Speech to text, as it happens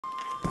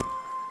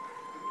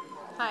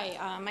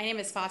Hi, my name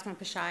is Fatima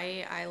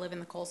Pashaei. I live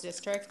in the Coles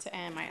District,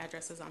 and my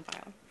address is on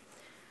file.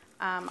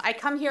 I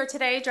come here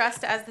today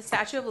dressed as the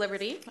Statue of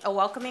Liberty, a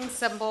welcoming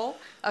symbol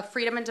of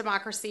freedom and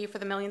democracy for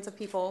the millions of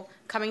people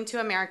coming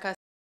to America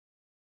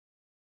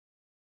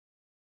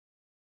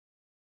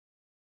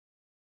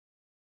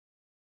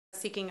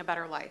seeking a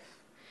better life.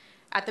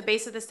 At the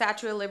base of the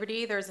Statue of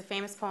Liberty, there is a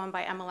famous poem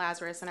by Emma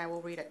Lazarus, and I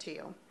will read it to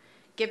you.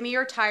 Give me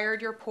your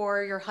tired, your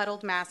poor, your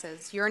huddled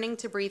masses, yearning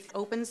to breathe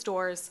opens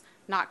doors,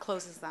 not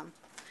closes them.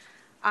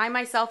 I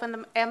myself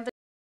am the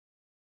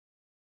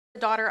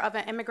daughter of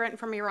an immigrant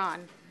from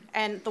Iran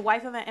and the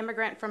wife of an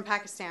immigrant from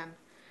Pakistan.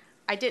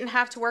 I didn't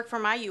have to work for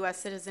my U.S.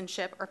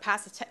 citizenship or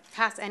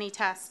pass any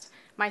test.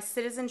 My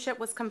citizenship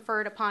was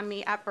conferred upon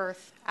me at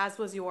birth, as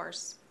was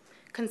yours.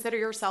 Consider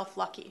yourself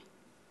lucky.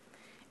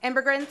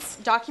 Immigrants,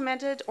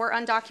 documented or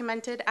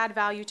undocumented, add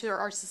value to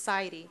our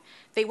society.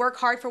 They work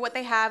hard for what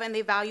they have, and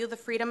they value the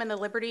freedom and the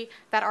liberty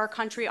that our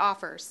country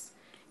offers.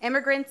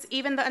 Immigrants,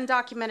 even the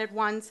undocumented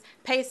ones,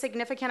 pay a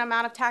significant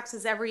amount of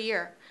taxes every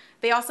year.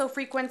 They also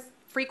frequent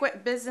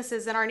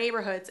businesses in our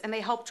neighborhoods, and they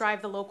help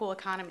drive the local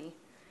economy.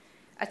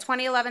 A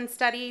 2011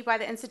 study by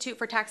the Institute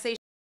for Taxation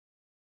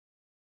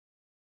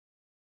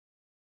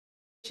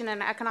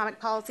and Economic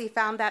Policy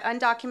found that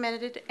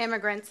undocumented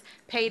immigrants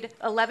paid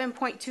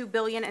 $11.2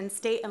 billion in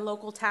state and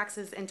local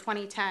taxes in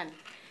 2010.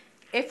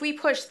 If we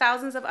push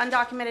thousands of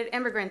undocumented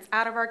immigrants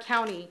out of our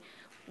county,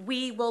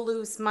 we will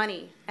lose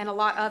money, and a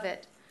lot of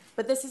it.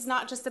 But this is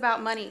not just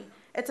about money.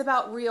 It's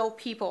about real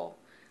people.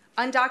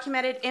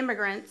 Undocumented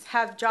immigrants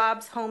have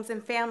jobs, homes,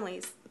 and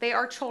families. They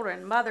are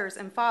children, mothers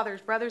and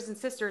fathers, brothers and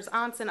sisters,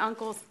 aunts and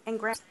uncles, and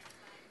grandparents.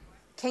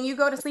 Can you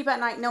go to sleep at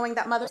night knowing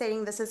that mother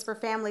stating this is for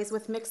families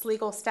with mixed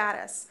legal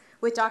status,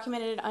 with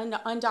documented and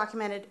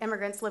undocumented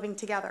immigrants living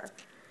together?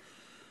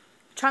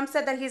 Trump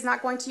said that he's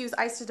not going to use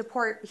ICE to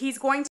deport. He's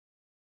going to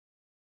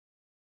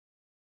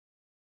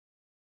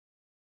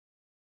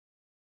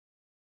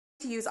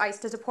use ICE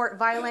to deport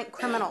violent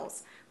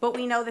criminals, but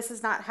we know this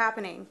is not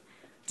happening.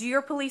 Do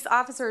your police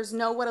officers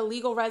know what a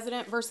legal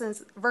resident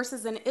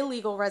versus an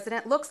illegal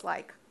resident looks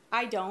like?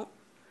 I don't.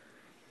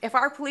 If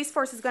our police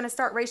force is going to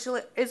start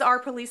is our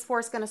police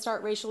force going to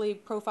start racially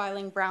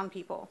profiling brown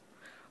people?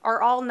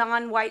 Are all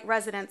non-white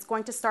residents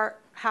going to are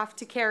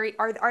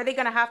they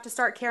going to have to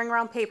start carrying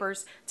around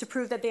papers to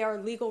prove that they are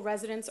legal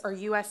residents or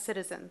U.S.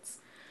 citizens?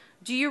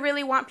 Do you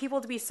really want people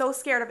to be so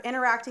scared of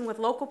interacting with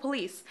local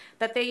police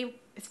that they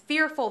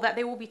fearful that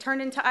they will be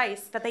turned into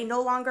ICE, that they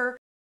no longer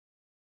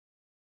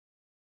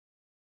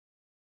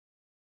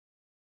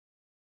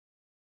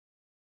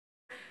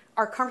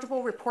are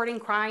comfortable reporting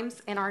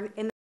crimes in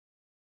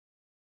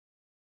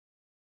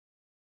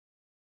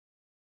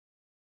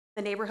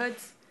the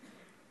neighborhoods?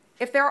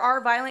 If there are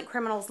violent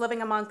criminals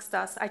living amongst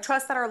us, I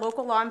trust that our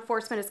local law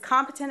enforcement is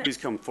competent. Please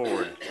come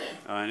forward,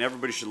 and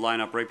everybody should line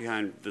up right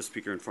behind the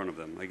speaker in front of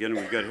them. Again,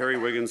 we've got Harry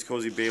Wiggins,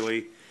 Cozy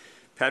Bailey,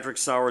 Patrick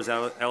Sowers,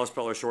 Alice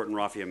Butler Short, and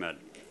Rafi Ahmed.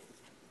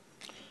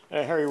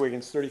 Harry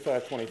Wiggins,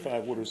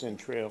 3525 Wooders Inn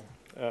Trail,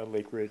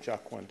 Lake Ridge,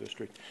 Occoquan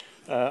District.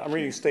 I'm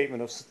reading a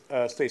statement of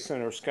State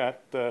Senator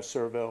Scott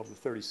Servell of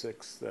the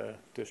 36th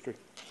District.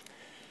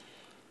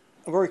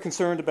 I'm very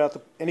concerned about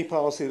any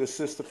policy that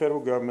assists the federal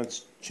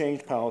government's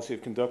change policy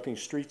of conducting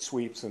street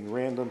sweeps and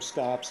random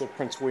stops at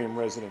Prince William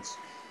residence.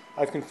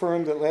 I've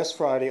confirmed that last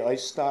Friday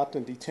ICE stopped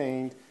and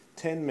detained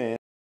 10 men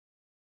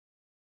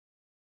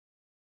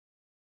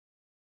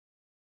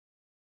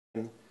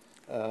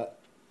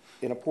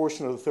in a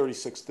portion of the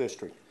 36th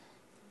District.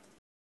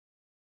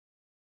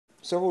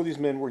 Several of these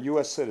men were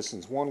U.S.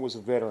 citizens. One was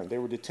a veteran. They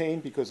were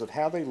detained because of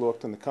how they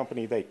looked and the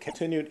company they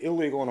continued.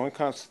 Illegal and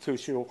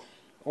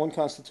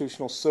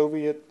unconstitutional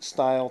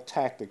Soviet-style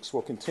tactics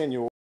will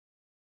continue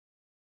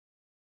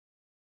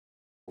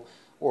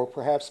or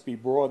perhaps be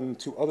broadened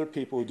to other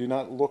people who do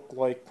not look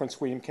like Prince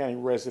William County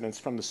residents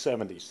from the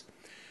 70s.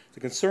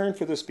 The concern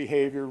for this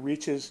behavior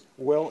reaches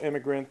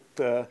immigrant.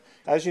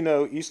 As you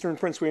know, eastern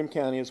Prince William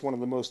County is one of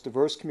the most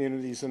diverse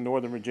communities in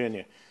Northern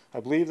Virginia. I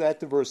believe that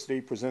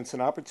diversity presents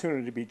an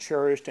opportunity to be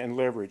cherished and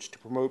leveraged to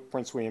promote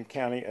Prince William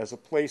County as a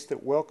place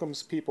that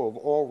welcomes people of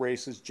all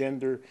races,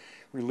 gender,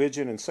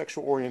 religion, and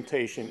sexual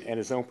orientation and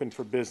is open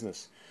for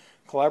business.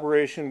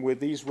 Collaboration with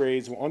these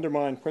raids will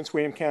undermine Prince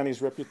William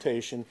County's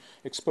reputation,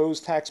 expose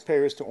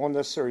taxpayers to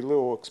unnecessary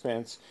legal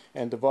expense,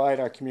 and divide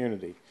our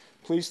community.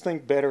 Please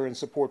think better and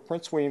support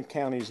Prince William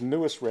County's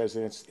newest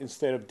residents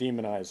instead of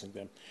demonizing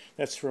them.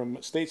 That's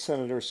from State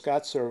Senator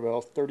Scott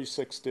Servell,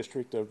 36th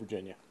District of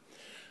Virginia.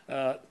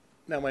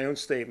 Now my own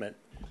statement,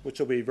 which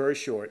will be very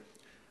short.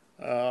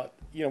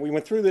 We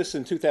went through this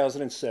in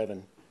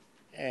 2007,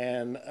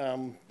 and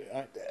I'm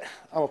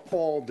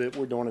appalled that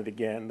we're doing it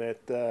again,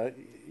 that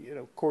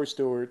Corey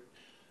Stewart,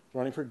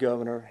 running for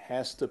governor,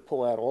 has to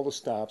pull out all the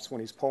stops when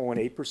he's polling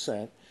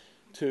 8%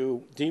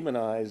 to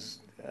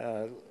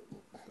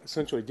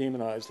essentially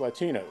demonize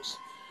Latinos.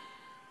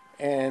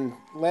 And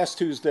last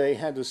Tuesday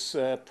had this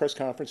press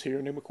conference here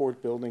in the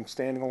McCourt building,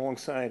 standing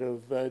alongside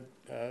of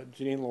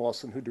Janine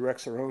Lawson, who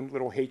directs her own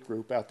little hate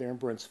group out there in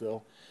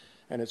Brentsville.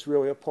 and it's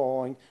really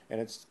appalling, and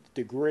it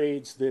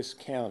degrades this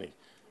county.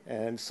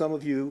 And some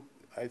of you,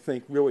 I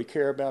think, really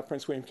care about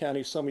Prince William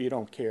County. Some of you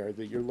don't care,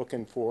 that you're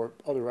looking for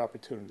other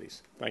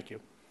opportunities. Thank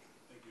you.